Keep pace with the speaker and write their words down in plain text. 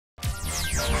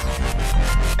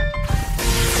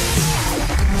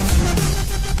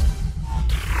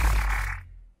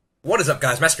What is up,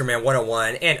 guys?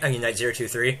 MassacreMan101 and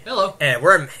OnionKnight023. Hello. And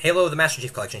we're in Halo the Master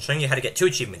Chief Collection, showing you how to get two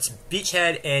achievements,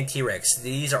 Beachhead and T-Rex.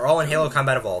 These are all in Halo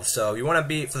Combat Evolved. So you want to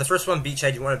be, for the first one,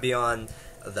 Beachhead, you want to be on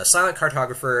the Silent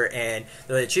Cartographer, and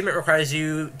the achievement requires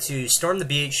you to storm the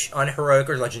beach on Heroic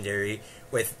or Legendary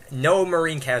with no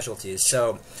marine casualties.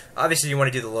 So obviously you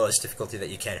want to do the lowest difficulty that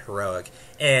you can, Heroic.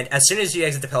 And as soon as you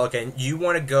exit the Pelican, you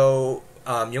want to go,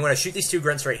 you want to shoot these two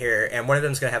grunts right here, and one of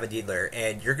them is going to have a Deedler,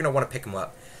 and you're going to want to pick them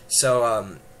up.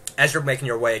 So, as you're making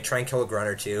your way, try and kill a grunt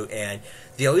or two, and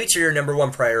the elites are your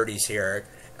 #1 priorities here.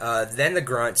 Then the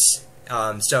grunts.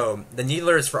 So the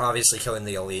Needler is for obviously killing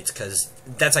the elites, because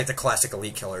that's like the classic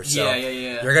elite killer. So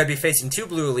yeah. You're going to be facing two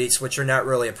blue elites, which are not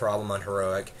really a problem on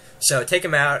Heroic. So take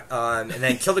them out, and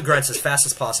then kill the grunts as fast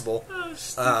as possible.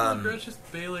 The grunts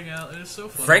just bailing out. It is so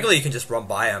funny. Frankly, you can just run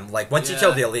by them. Like, once you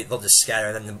kill the elite, they'll just scatter,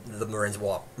 and then the Marines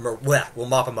will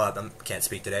mop them up. I can't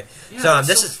speak today. Yeah, so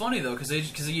this is funny though, because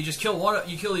you just kill one,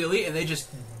 you kill the elite, and they just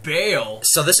bail.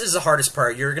 So this is the hardest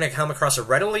part. You're going to come across a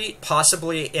red elite,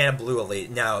 possibly, and a blue elite.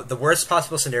 Now, the worst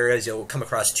possible scenario is you'll come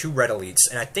across two red elites,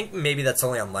 and I think maybe that's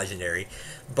only on Legendary.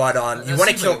 But you want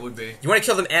to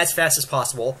kill them as fast as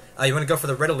possible. You want to go for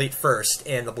the red elite first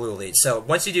and the blue elite. So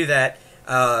once you do that,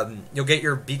 you'll get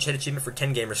your Beachhead achievement for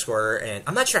 10 gamer score. And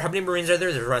I'm not sure how many Marines are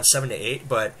there. There's around 7 to 8.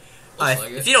 But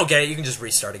if you don't get it, you can just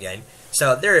restart again.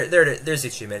 So there's the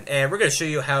achievement, and we're going to show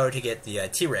you how to get the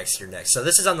T-Rex here next. So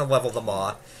this is on the level of the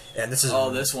Maw, and this is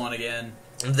this one again.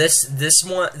 This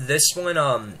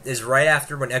one is right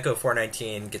after when Echo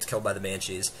 419 gets killed by the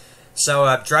Banshees.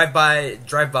 So drive by,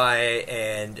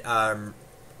 and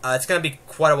it's going to be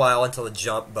quite a while until the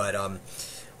jump. But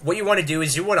what you want to do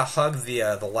is you want to hug the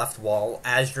left wall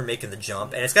as you're making the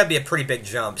jump, and it's got to be a pretty big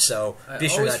jump. So be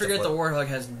sure not to flip. I always forget the Warthog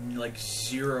has like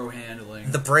 0 handling.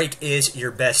 The brake is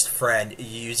your best friend.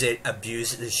 Use it,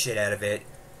 abuse the shit out of it,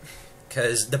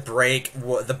 because the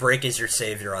brake is your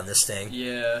savior on this thing.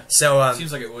 Yeah. So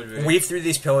seems like it would be. Weave through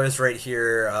these pillars right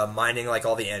here, mining like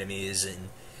all the enemies, and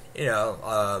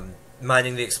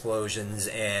mining the explosions,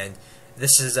 and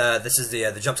this is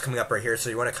the jumps coming up right here. So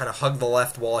you want to kind of hug the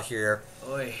left wall here.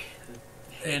 Oy,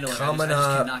 handling. Coming I just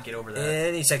up, cannot get over that.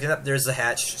 Any second up, there's the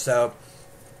hatch. So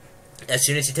as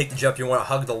soon as you take the jump, you want to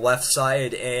hug the left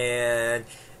side and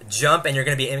jump, and you're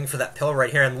going to be aiming for that pillar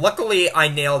right here. And luckily, I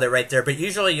nailed it right there. But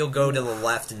usually, you'll go to the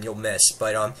left and you'll miss.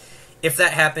 But if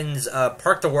that happens,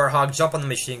 park the Warthog, jump on the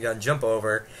machine gun, jump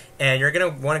over, and you're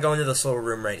going to want to go into this little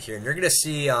room right here, and you're going to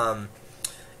see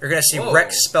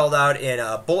Rex spelled out in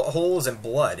bullet holes and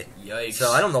blood. Yikes!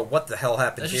 So I don't know what the hell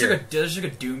happened here. That's just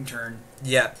like a Doom turn.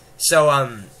 Yeah.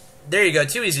 So there you go.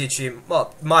 2 easy achievements.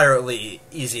 Well, moderately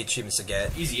easy achievements to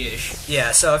get. Easy-ish.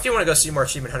 Yeah. So if you want to go see more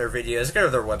Achievement Hunter videos, go to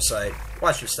their website,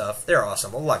 watch your stuff. They're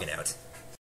awesome. Well, logging out.